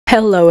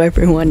Hello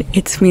everyone,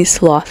 it's me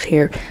Sloth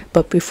here,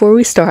 but before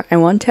we start I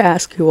want to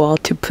ask you all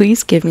to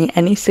please give me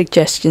any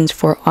suggestions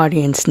for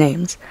audience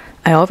names.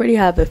 I already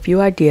have a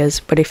few ideas,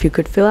 but if you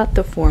could fill out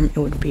the form it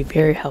would be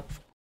very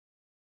helpful.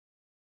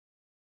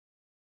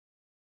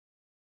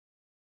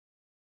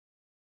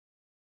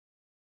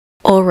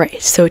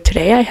 Alright, so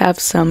today I have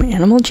some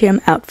Animal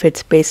Jam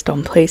outfits based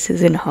on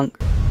places in Hungary.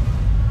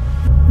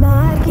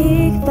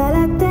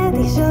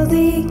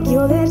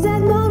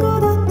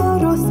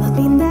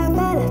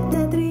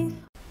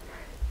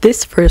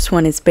 This first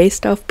one is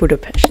based off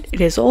Budapest.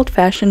 It is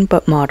old-fashioned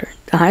but modern.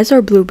 The eyes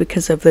are blue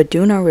because of the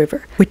Duna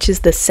River, which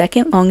is the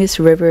second longest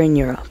river in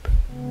Europe.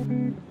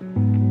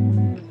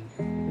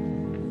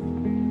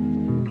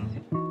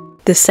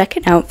 The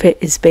second outfit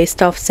is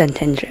based off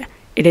Szentendre.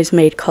 It is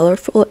made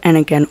colorful and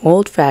again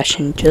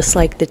old-fashioned, just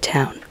like the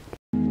town.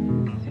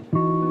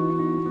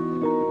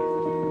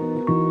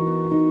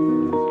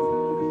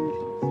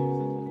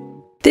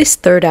 This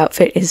third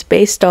outfit is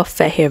based off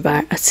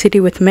Fehérvár, a city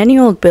with many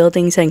old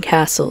buildings and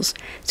castles,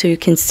 so you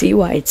can see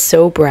why it's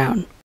so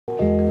brown.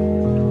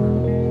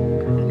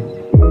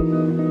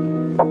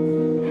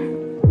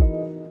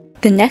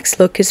 The next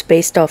look is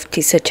based off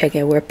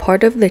Tisza, where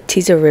part of the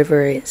Tisza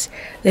River is.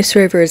 This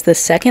river is the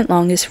second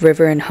longest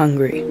river in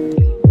Hungary.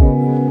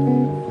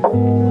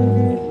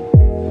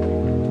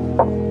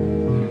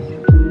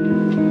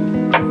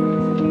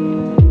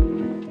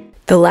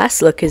 The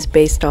last look is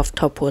based off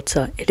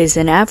Topolca. It is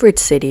an average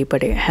city,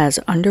 but it has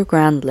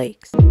underground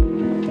lakes.